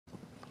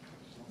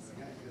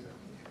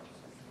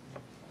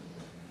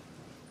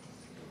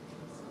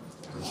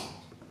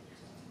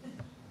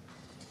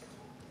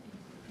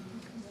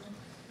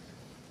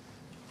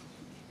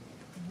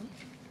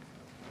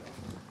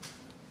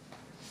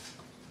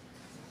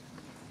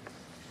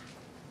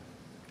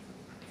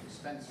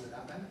dispense with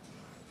that then.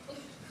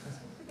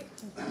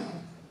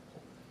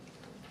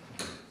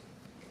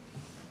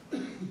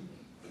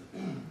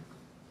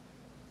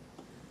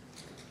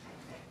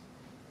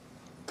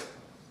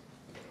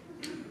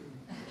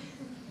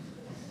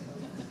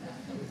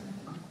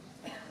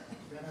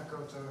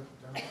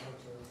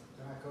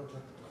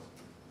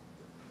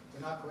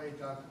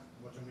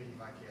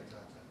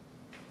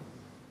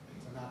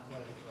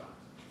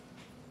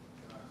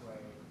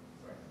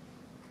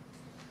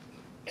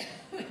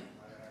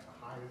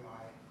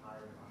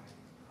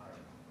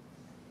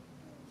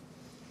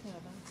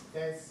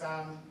 There's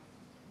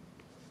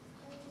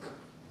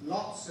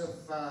lots of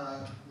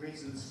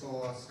reasons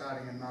for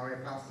starting in Maori,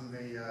 apart from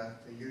the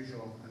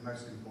usual and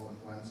most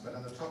important ones. But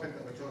on the topic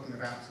that we're talking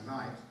about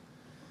tonight,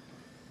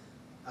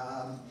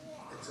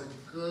 it's a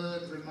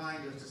good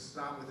reminder to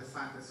start with the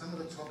fact that some of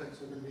the topics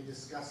we're going to be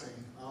discussing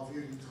are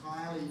viewed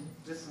entirely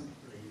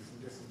differently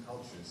from different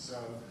cultures. So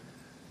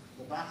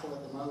the battle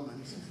at the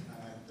moment,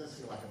 it does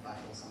feel like a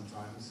battle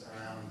sometimes,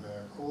 around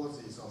the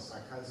causes of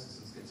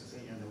psychosis and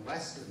schizophrenia in the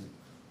Western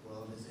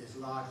world is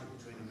largely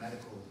between a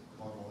medical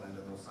model and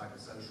a more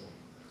psychosocial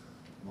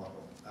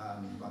model.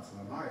 But from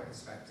a Maori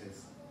perspective,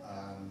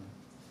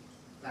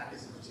 that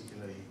isn't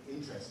particularly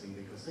interesting,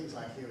 because things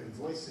like hearing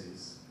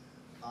voices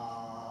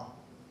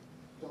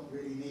don't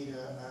really need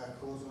a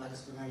causal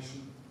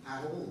explanation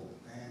at all.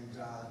 And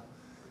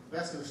the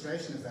best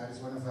illustration of that is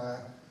one of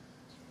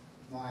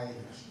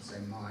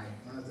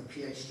one of the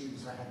PhD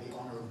students I had the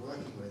honor of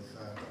working with,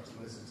 Dr.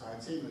 Melissa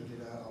Taitima, who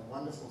did a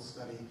wonderful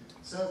study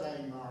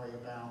surveying Maori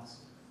about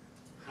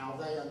how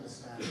they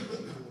understand what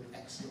we call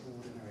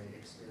extraordinary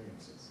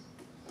experiences.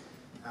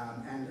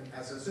 And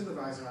as a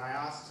supervisor, I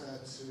asked her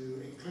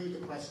to include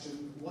the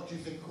question, what do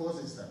you think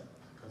causes them?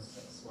 Because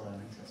that's what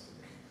I'm interested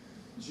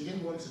in. She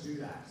didn't want to do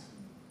that.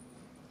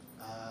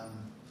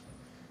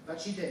 But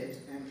she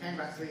did, and came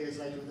back 3 years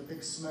later with a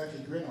big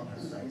smirky grin on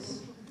her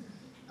face.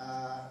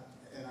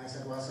 And I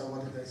said, well, so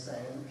what did they say?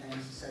 And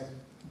she said,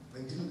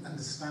 they didn't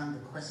understand the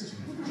question.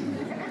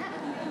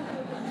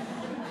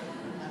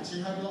 And she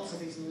heard lots of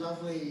these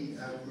lovely,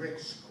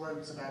 rich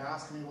quotes about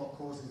asking me what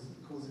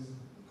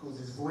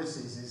causes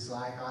voices is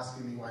like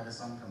asking me why the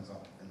sun comes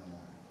up in the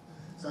morning.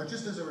 So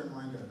just as a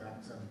reminder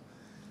that,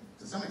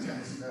 to some extent,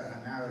 it's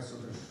a narrow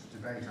sort of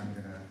debate I'm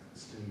going to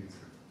steer you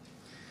through.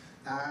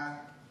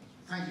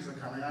 Thank you for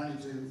coming. I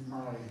only do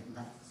Maori, and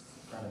that's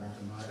that amount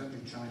of Maori. I don't do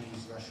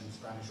Chinese, Russian,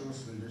 Spanish, or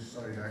Swedish,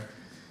 sorry, Derek.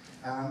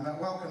 But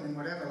welcome in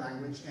whatever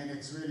language, and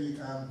it's really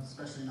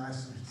especially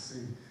nice to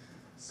see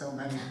so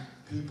many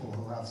people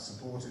who have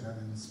supported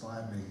and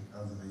inspired me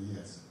over the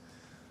years.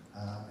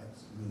 It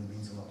really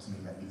means a lot to me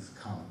that you've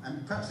come.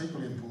 And perhaps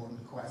equally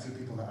important, quite a few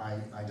people that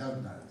I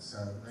don't know. So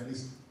at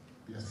least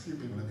a few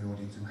people in the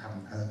audience who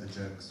haven't heard the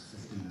jokes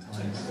 15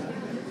 times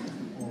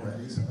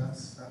already, so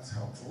that's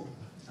helpful.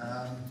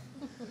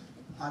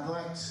 I'd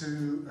like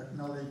to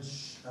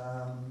acknowledge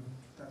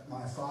that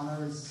my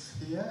whānau is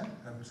here,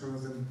 two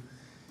of them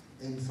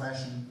in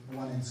flesh and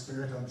one in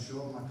spirit, I'm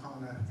sure, my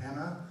partner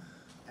Emma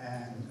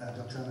and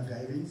Dr. Emma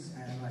Davies,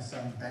 and my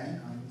son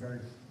Ben. I'm very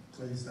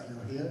pleased that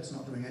you're here. It's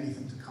not doing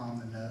anything to calm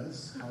the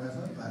nerves,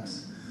 however, but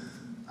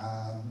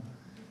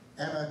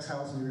Emma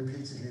tells me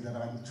repeatedly that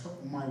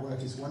my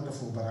work is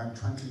wonderful, but I'm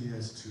 20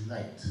 years too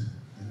late.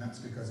 And that's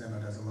because Emma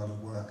does a lot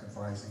of work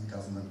advising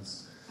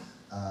governments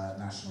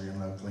nationally and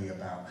locally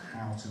about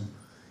how to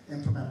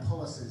implement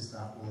policies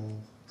that will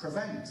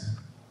prevent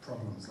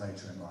problems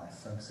later in life,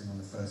 focusing on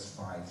the first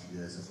 5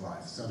 years of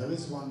life. So there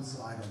is one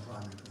slide on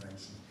primary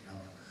prevention,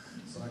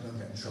 so I don't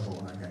get in trouble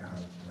when I get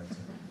home later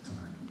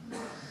tonight.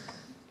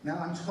 Now,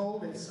 I'm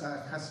told it's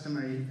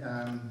customary,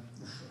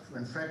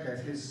 when Fred gave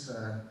his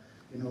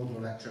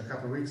inaugural lecture a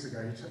couple of weeks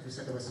ago, he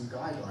said there were some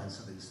guidelines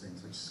for these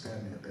things, which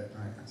scared me a bit,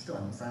 and I still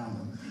haven't found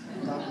them.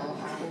 But I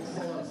will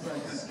follow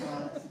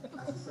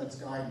Fred's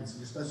guidance, and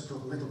you're supposed to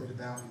talk a little bit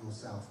about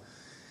yourself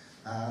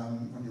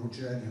on your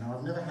journey. Now,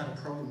 I've never had a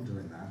problem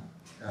doing that.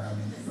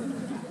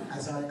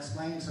 As I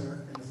explained to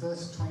her, in the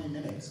first 20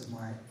 minutes of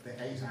the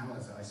 8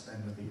 hours that I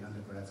spend with the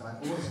undergrads, I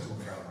always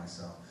talk about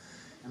myself.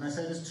 And I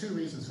say there's 2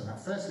 reasons for that.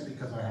 Firstly,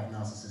 because I have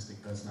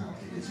narcissistic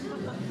personality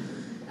disorder,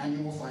 and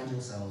you will find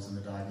yourselves in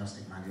the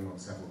diagnostic manual on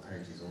several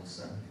pages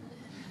also.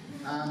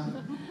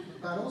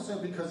 But also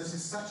because this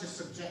is such a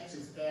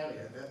subjective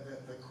area,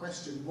 that the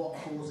question, what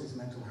causes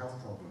mental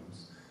health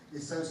problems,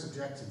 is so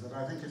subjective that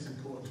I think it's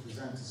important to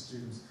present to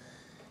students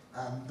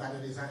that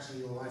it is actually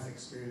your life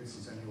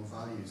experiences and your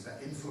values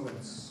that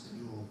influence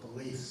your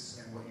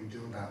beliefs and what you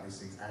do about these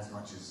things as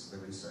much as the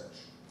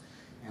research.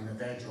 And that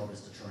their job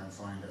is to try and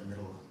find a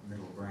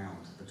middle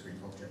ground between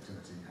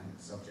objectivity and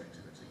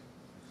subjectivity.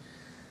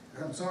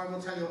 So I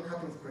will tell you a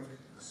couple of quick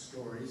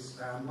stories.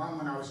 One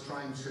when I was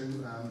trying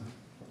to,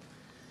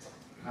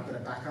 I better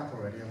back up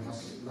already, I've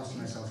lost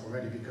myself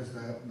already, because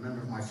the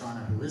member of my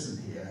whānau who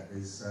isn't here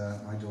is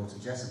my daughter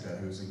Jessica,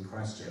 who's in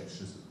Christchurch.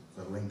 There's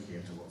the link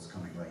here to what's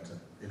coming later.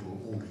 It will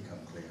all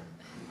become clear,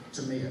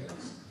 to me at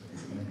least,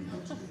 if maybe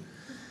not to you.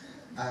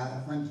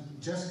 When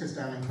Jessica's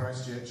down in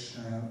Christchurch,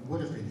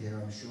 would have been here,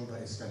 I'm sure,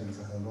 but is studying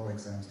for her law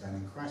exams down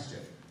in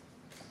Christchurch.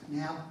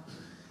 Now,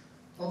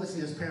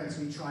 obviously as parents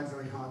we tried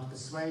very hard to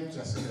persuade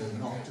Jessica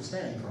not to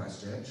stay in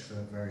Christchurch for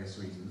various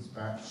reasons,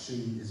 but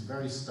she is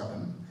very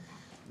stubborn.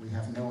 We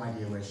have no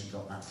idea where she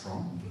got that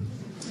from,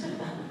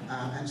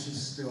 and she's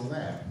still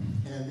there.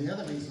 And the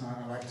other reason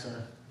I like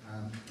to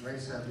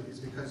raise her is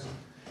because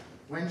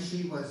when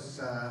she was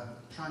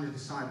trying to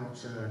decide what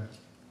to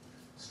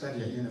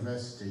study at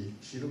university,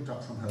 she looked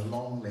up from her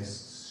long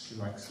lists. She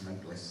likes to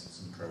make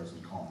lists and pros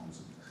and cons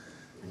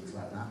and things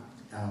like that,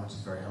 which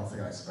is very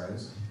healthy, I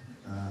suppose.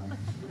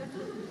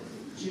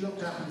 She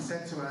looked up and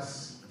said to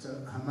us, to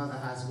her mother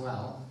as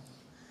well,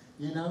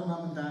 you know,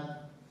 Mum and Dad,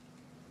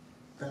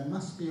 there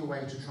must be a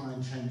way to try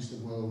and change the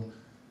world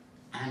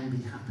and be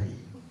happy.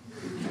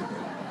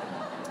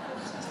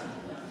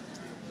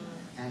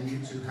 And you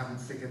two haven't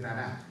figured that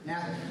out.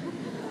 Now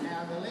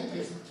the link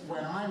is,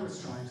 when I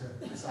was trying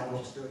to decide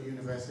what to do at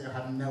university, I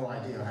had no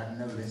idea, I had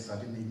no list, I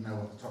didn't even know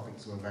what the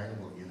topics were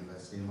available at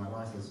university, and my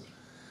life was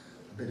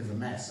a bit of a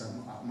mess.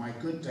 My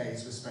good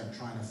days were spent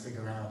trying to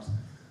figure out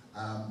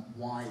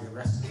why the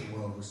rest of the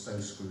world was so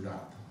screwed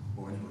up,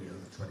 or anybody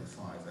over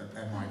 25,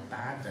 and my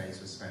bad days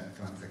were spent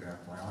trying to figure out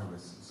why I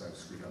was so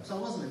screwed up. So I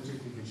wasn't in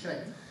particularly good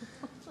shape.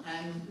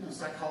 And you know,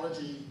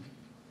 psychology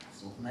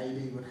thought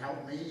maybe would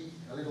help me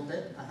a little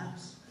bit,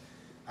 perhaps.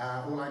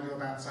 All I knew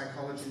about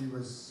psychology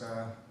was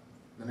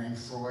the name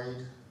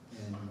Freud,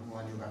 and all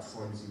I knew about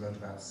Freud was he wrote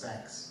about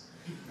sex.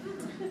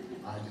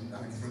 I didn't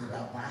know anything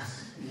about that.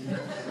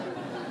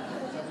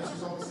 So this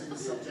was obviously the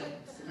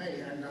subject for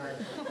me, and I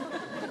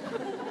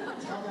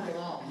traveled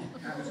along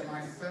to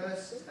my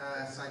first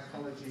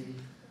psychology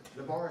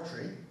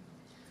laboratory,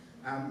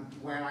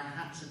 where I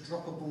had to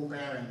drop a ball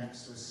bearing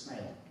next to a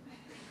snail.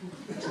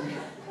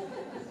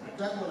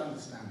 Doug will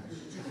understand this.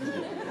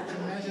 To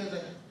measure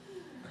the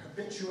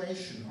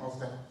habituation of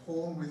the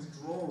horn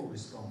withdrawal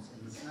response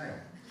in the snail.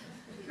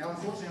 Now,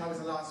 unfortunately, I was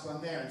the last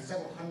one there, and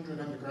several hundred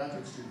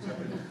undergraduate students have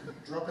been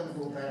dropping the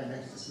ball bearing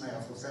next to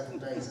snails for several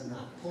days, and the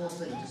poor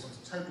thing just was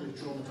totally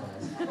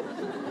traumatized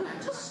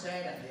and just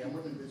stared at me and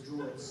wouldn't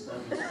withdraw its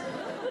and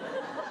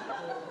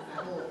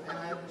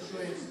I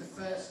assure you, it's the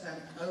first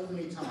and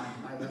only time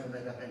I've ever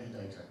made up any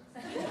data.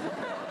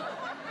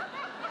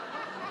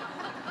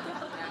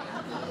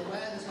 I'm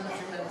aware there's one of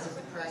the members of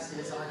the press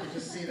here, so I can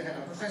just see the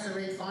headline. Professor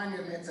Reid finally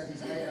admits that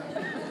he's made up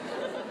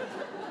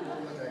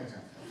all the data.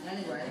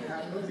 Anyway,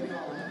 moving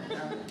on,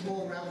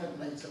 more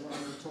relevantly to what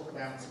I'm going to talk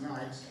about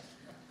tonight,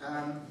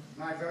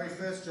 my very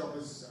first job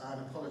as an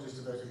apologist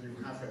to those of you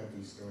who have heard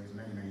these stories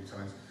many, many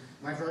times,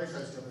 my very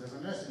first job was as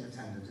a nursing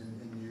attendant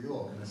in New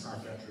York in a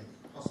psychiatric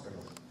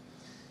hospital.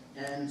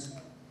 And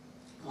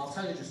I'll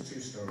tell you just two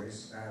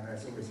stories,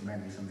 there's always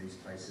many from these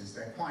places.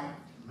 They're quite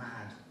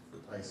mad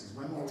places.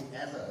 When will we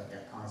ever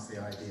get past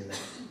the idea that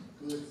it's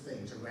a good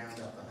thing to round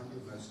up the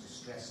 100 most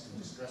distressed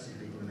and distressing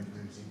people in the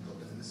community and put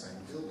them in the same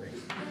building?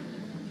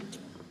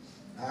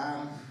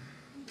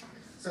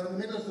 So in the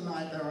middle of the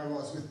night there I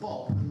was with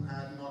Bob, who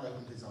had not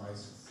opened his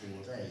eyes for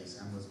 4 days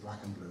and was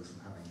black and blue from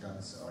having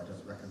done so. I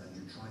just recommend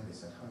you try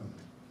this at home.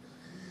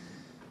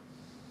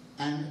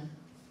 And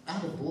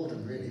out of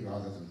boredom really,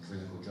 rather than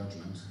clinical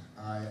judgment,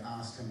 I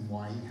asked him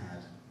why he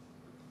had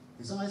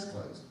his eyes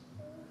closed.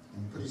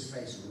 And he put his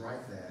face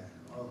right there.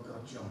 Oh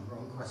God, John,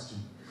 wrong question.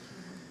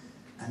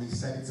 And he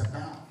said, it's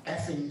about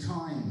effing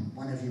time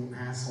one of you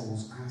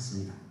assholes asked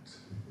me that.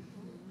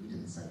 He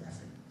didn't say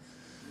effing.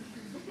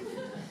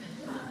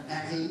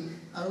 And he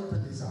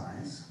opened his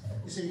eyes.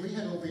 You see, we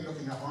had all been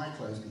looking up eye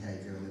closed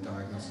behaviour in the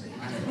diagnostic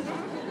manual.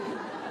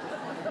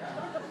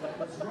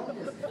 What was wrong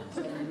with him,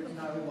 so we would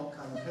know what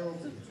kind of pill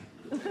to give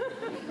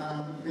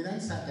him. We then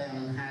sat down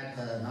and had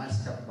a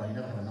nice cup of, well, you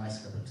never have a nice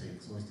cup of tea,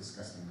 it's always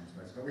disgusting, I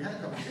suppose, but we had a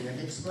cup of tea, and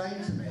he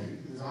explained to me,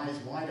 his eyes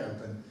wide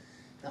open,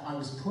 that I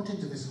was put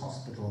into this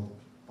hospital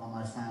by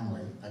my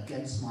family,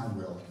 against my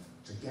will,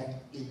 to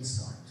get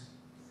insight.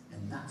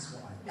 And that's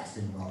what I've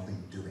effing well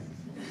been doing.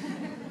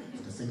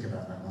 So to think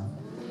about that one.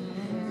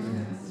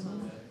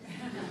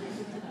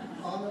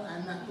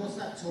 And of course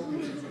that taught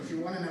me, if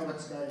you want to know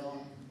what's going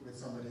on with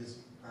somebody's,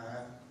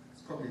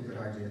 it's probably a good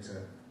idea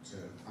to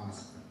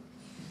ask them.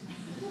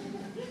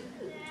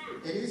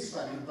 It is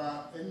funny,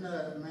 but in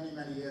the many,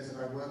 many years that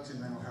I worked in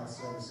mental health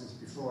services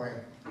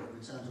before I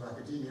returned to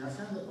academia, I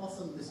found that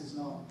often this is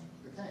not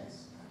the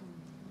case.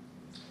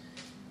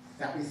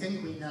 That we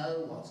think we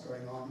know what's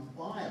going on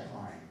by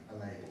applying a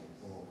label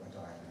or a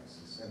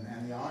diagnosis.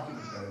 And the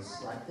argument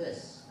goes like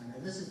this.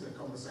 And this is the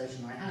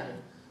conversation I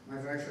had, my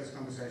very first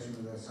conversation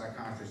with a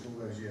psychiatrist all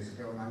those years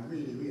ago, and I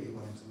really, really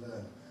wanted to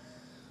learn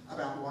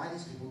about why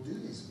these people do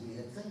these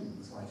weird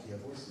things, like hear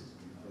voices,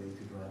 and believe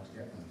people are out to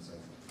get them, and so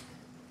forth.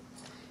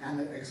 And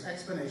the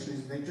explanation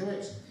is they do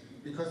it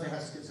because they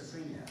have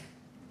schizophrenia.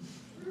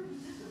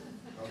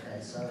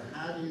 Okay, so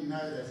how do you know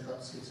they've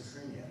got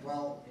schizophrenia?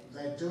 Well,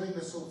 they're doing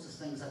the sorts of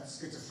things that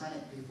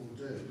schizophrenic people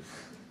do.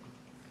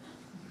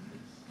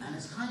 And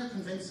it's kind of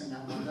convincing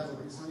at one level,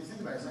 because when you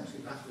think about it, it's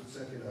actually backward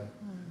circular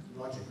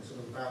logic. It's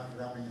sort of about,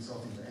 without being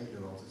insulting to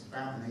 8-year-olds, it's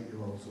about an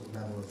 8-year-old sort of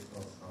level of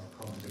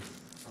cognitive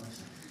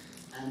function.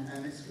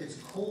 And it's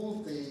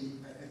called the,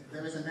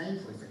 there is a name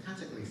for it, the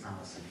category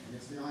fallacy, and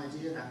it's the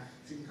idea that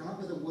if you can come up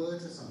with a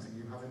word for something,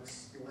 you have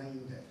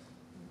explained it.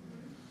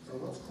 So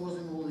what's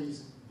causing all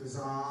these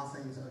bizarre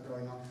things that are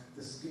going on?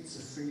 The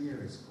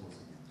schizophrenia is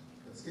causing it.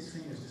 But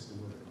schizophrenia is just a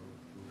word.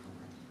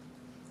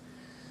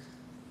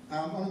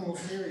 On a more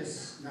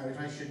serious note,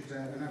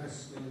 another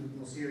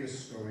more serious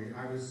story.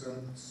 I was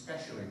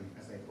specialing,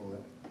 as they call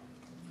it,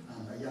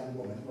 a young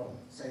woman, well,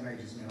 same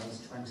age as me, I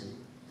was 20.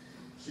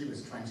 She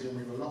was 20, and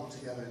we were locked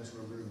together into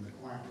a room, the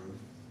quiet room,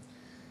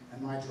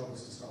 and my job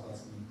was to stop her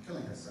from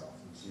killing herself.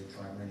 And she had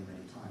tried many,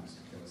 many times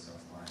to kill herself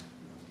by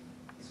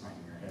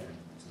smacking her head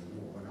into the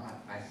wall. And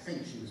I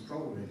think she was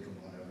probably a little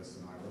more nervous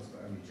than I was,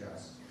 but only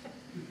just.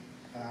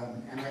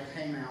 And I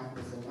came out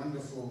with a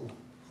wonderful,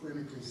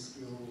 clinically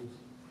skilled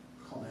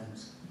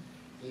comment: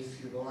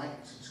 if you'd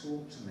like to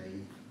talk to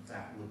me,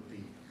 that would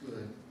be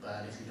good,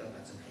 but if you don't,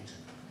 that's okay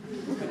too.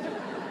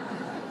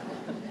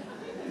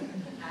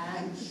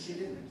 And she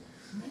didn't.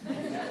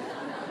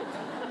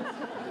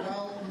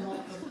 Well,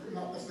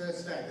 not the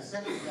first day. The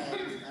second day,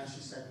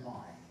 she said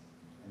my,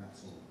 and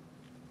that's all.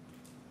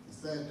 The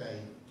third day,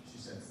 she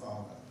said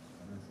father,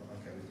 and I thought,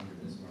 okay, we can do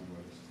this one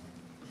word at a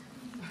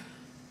time.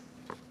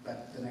 But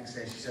the next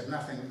day she said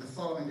nothing. The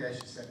following day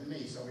she said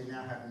me, so we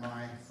now have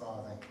my,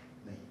 father,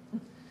 me.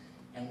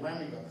 And when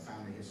we got the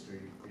family history,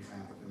 we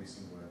found that the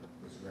missing word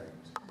was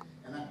raped.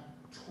 And that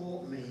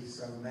taught me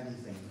so many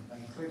things,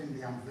 including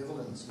the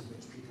ambivalence with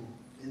which people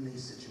in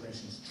these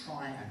situations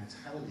try and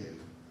tell you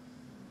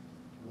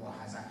what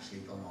has actually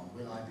gone on.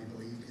 Will I be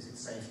believed? Is it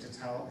safe to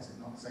tell? Is it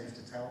not safe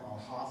to tell? I'll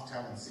half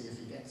tell and see if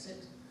he gets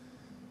it.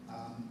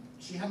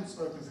 She hadn't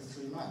spoken for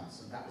 3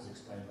 months, and that was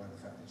explained by the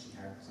fact that she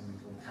had something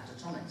called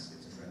catatonic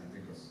schizophrenia,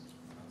 because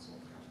that's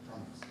what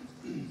catatonics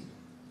is.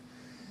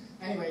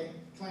 Anyway,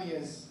 20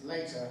 years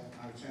later,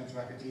 I returned to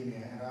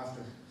academia, and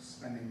after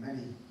spending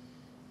many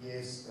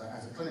years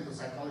as a clinical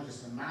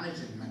psychologist and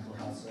managing mental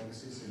health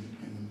services in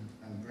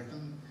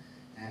Britain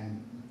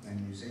and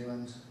New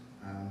Zealand,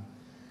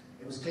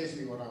 it was clear to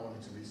me what I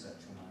wanted to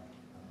research when I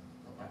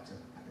got back to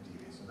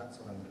academia. So that's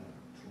what I'm going to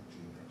talk to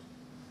you a bit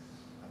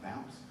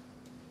about.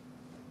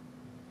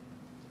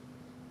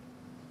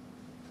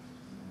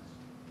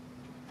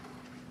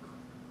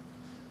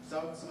 So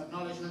some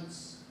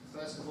acknowledgements,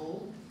 first of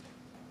all.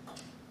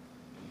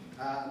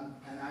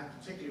 And I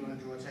particularly want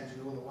to draw attention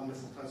to all the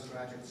wonderful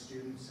postgraduate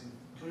students,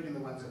 including the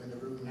ones that are in the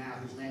room now,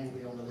 whose name will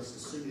be on the list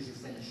as soon as you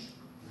finish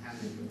and hand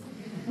in your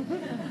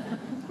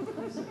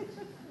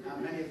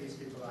many of these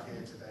people are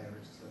here today,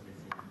 which is lovely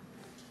for you.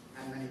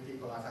 And many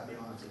people I've had the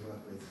honour to work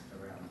with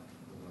around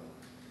the world.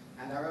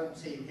 And our own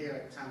team here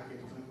at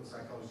Tamaki, the clinical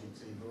psychology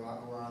team, who are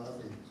a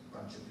lovely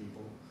bunch of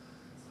people,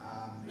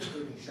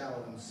 including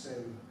Cheryl and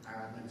Sue,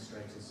 our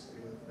administrators,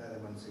 they're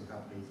the ones who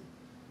help me,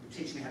 who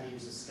teach me how to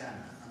use a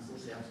scanner.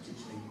 Unfortunately, they have to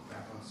teach me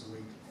that once a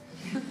week.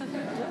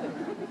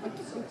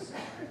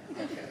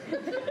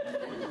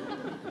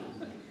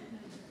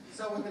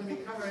 So we're going to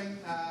be covering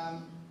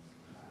a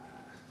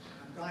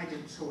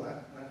guided tour,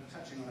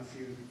 touching on a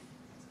few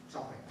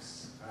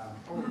topics.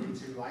 Probably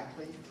too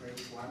likely for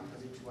each one,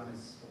 because each one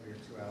is probably a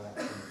 2-hour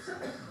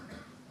lecture.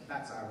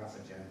 That's our rough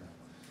agenda.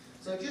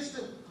 So just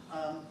to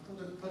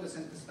put us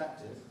in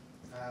perspective,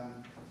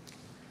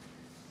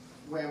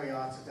 where we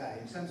are today,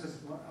 in terms of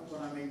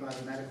what I mean by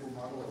the medical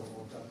model,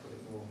 or Doug put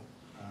it more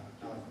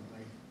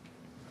eloquently.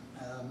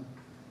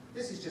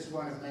 This is just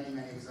one of many,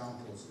 many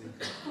examples we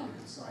could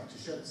cite to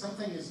show that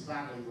something is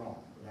badly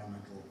wrong with our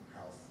mental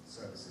health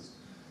services.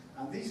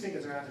 These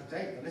figures are out of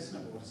date. The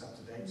listener board is up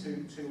to date.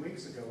 Two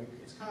weeks ago,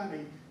 it's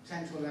currently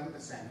 10 to 11%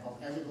 of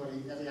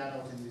every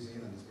adult in New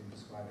Zealand has been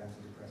prescribed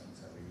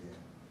antidepressants every year.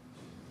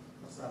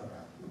 What's that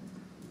about?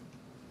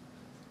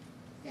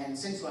 And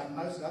since, like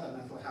most other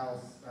mental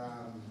health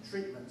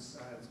treatments,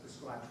 it's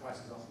prescribed twice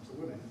as often to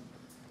women,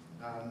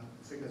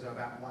 the figures are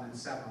about 1 in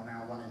 7, or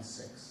now 1 in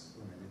 6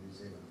 women in New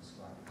Zealand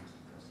prescribed antidepressants.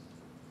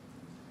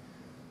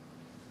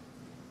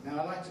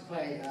 Now, I like to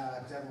play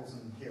Devils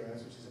and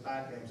Heroes, which is a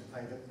bad game to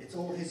play, but it's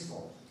all his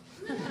fault.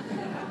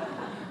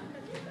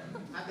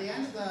 At the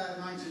end of the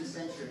 19th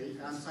century,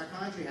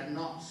 psychiatry had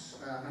not,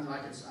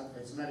 unlike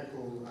its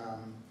medical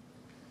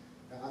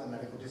other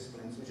medical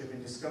disciplines, which have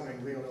been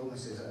discovering real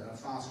illnesses at a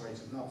fast rate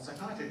of knots,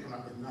 psychiatry had come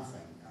up with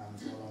nothing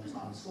for a long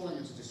time. It's falling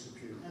into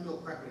disrepute. Emil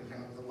Kraepelin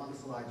came up with a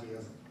wonderful idea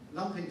of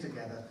lumping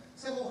together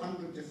several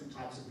hundred different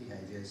types of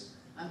behaviours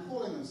and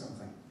calling them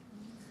something.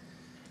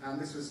 And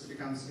this was to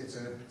become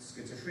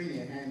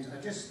schizophrenia. And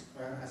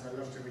as I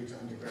love to read to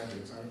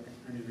undergraduates, I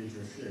only read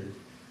you a few.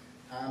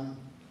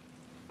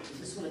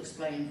 This will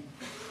explain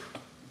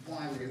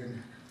why we live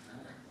in,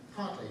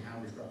 partly how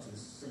we've got to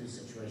this silly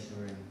situation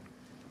we're in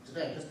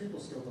today, because people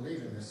still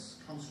believe in this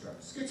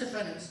construct.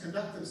 Schizophrenics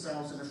conduct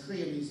themselves in a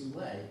free and easy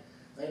way.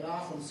 They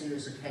laugh on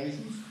serious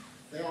occasions.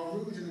 They are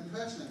rude and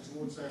impertinent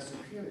towards their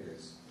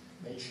superiors.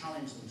 They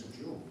challenge them to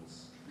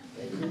duels.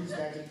 They lose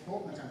their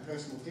deportment and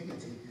personal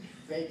dignity.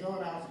 They go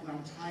about in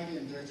untidy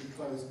and dirty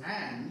clothes,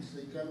 and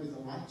they go with a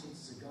lighted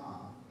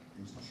cigar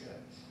into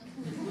church.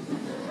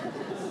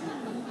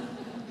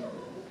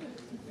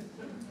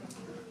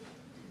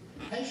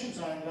 patients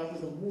are in love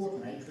with a ward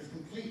mate with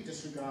complete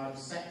disregard of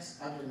sex,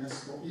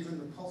 ugliness, or even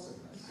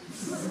repulsiveness.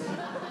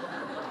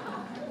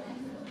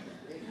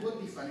 It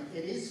would be funny,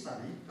 it is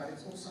funny, but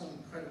it's also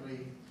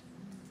incredibly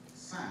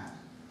sad,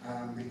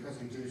 because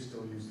we do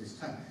still use this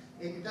term.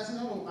 It doesn't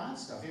know all bad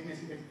stuff, even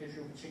if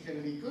you're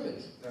particularly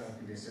good, it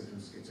can be a symptom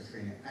of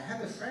schizophrenia. A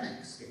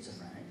hebephrenic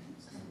schizophrenic,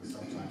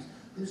 sometimes,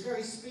 whose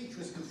very speech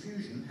was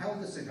confusion,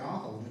 held the cigar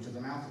holder to the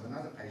mouth of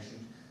another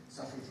patient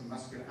suffering from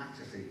muscular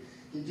atrophy.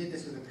 He did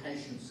this with a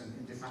patience and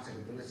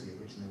indefatigability of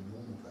which no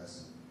normal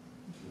person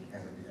would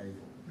ever be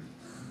able.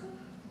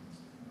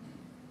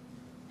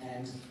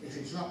 And if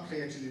it's not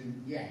clear to you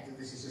yet that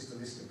this is just a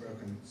list of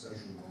broken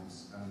social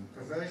norms,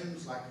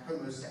 perversions like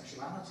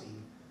homosexuality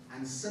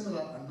and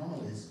similar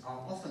anomalies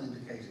are often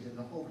indicated in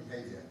the whole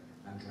behaviour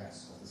and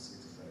dress of the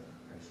schizophrenic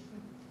patient.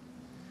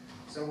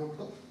 So we'll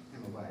put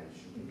him away,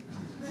 should we?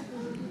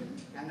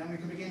 And then we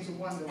can begin to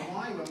wonder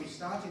why, when we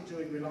started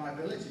doing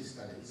reliability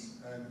studies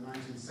in the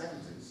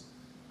 1970s,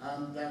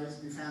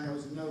 we found there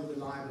was no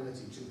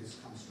reliability to this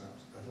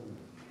construct at all.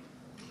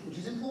 Which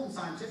is important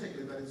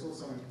scientifically, but it's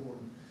also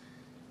important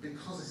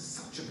because it's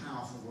such a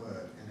powerful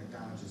word and it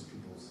damages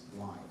people's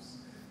lives.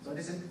 So it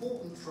is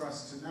important for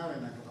us to know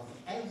in mental health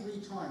that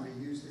every time we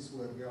use this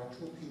word, we are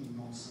talking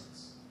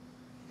nonsense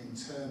in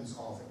terms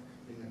of it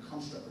being a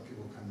construct that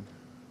people can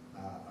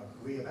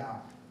agree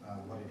about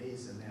what it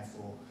is and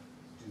therefore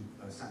do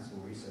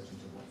sensible research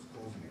into what's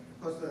causing it.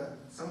 Because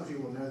some of you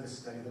will know this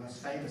study, the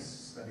most famous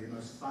study, the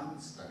most fun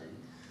study,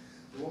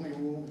 the one we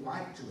all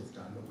like to have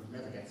done but would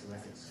never get through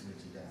ethics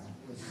committee down,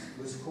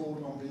 was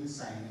called On Being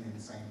Sane in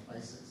Insane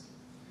Places.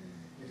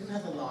 It didn't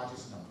have the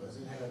largest numbers,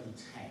 it had only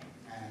 10,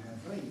 and a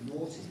very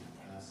naughty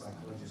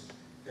psychologist,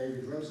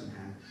 David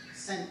Rosenhan,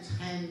 sent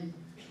 10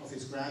 of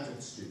his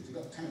graduate students, he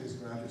got 10 of his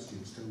graduate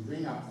students to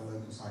ring up the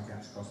local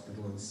psychiatric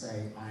hospital and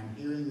say, I'm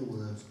hearing the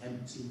words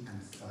empty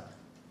and thud.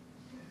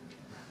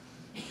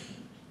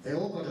 They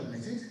all got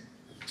admitted.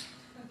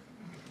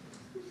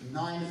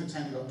 9 of the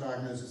 10 got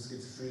diagnosed with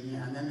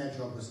schizophrenia, and then their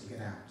job was to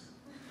get out.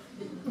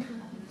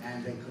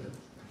 And they couldn't.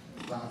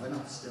 Well, they're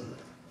not still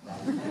there.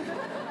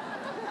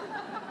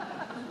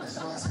 As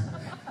far as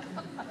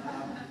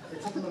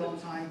it took them a long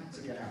time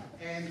to get out.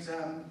 And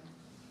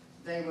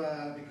they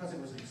were, because it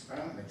was an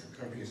experiment, they took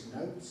copious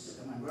notes,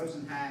 and when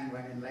Rosenhan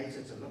went in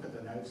later to look at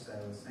the notes,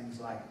 there was things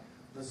like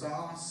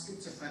bizarre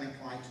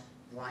schizophrenic-like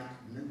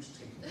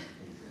note-taking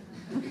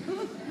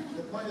behavior.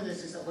 The point of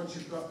this is that once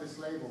you've got this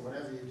label,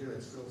 whatever you do,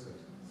 it's filtered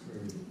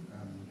through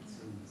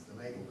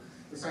the label.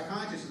 The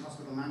psychiatrists and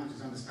hospital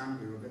managers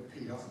understandably were a bit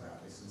peed off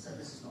about this and said,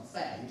 this is not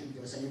fair, you didn't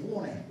give us any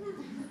warning.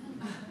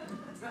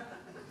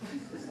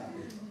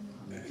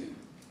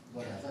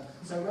 Whatever.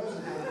 So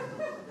Rosenhan,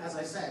 as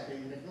I said,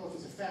 being a bit naughty,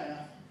 said, fair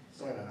enough,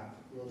 sorry about that,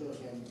 we'll do it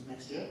again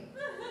next year.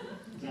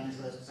 January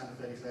 1st, December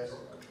 31st,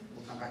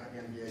 we'll come back at the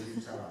end of the year,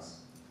 you tell us.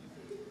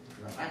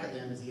 We went back at the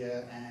end of the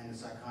year, and the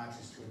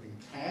psychiatrists who had been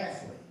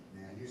carefully,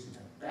 using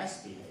their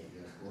best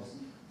behaviour, of course,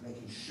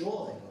 making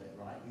sure they got it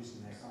right,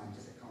 using their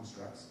scientific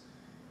constructs,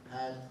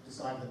 had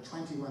decided that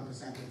 21% of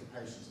the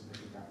patients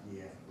admitted that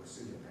year were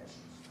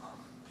pseudo-patients.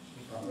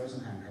 But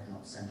Rosenhan had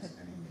not sent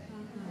any.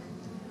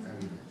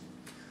 Very good.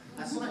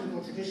 A slightly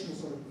more traditional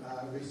sort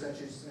of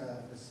research is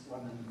this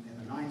one in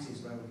the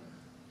 90s,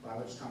 by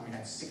which time we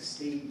had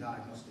 16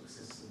 diagnostic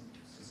systems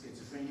for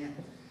schizophrenia.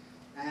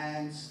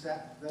 And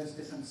those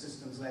different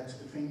systems led to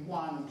between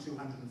 1 and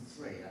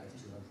 203 out of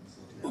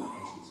 248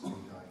 patients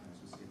being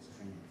diagnosed with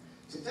schizophrenia.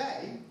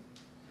 Today,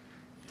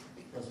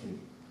 because we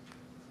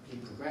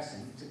keep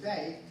progressing,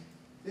 today,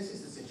 this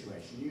is the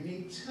situation. You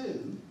need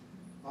 2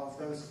 of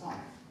those 5.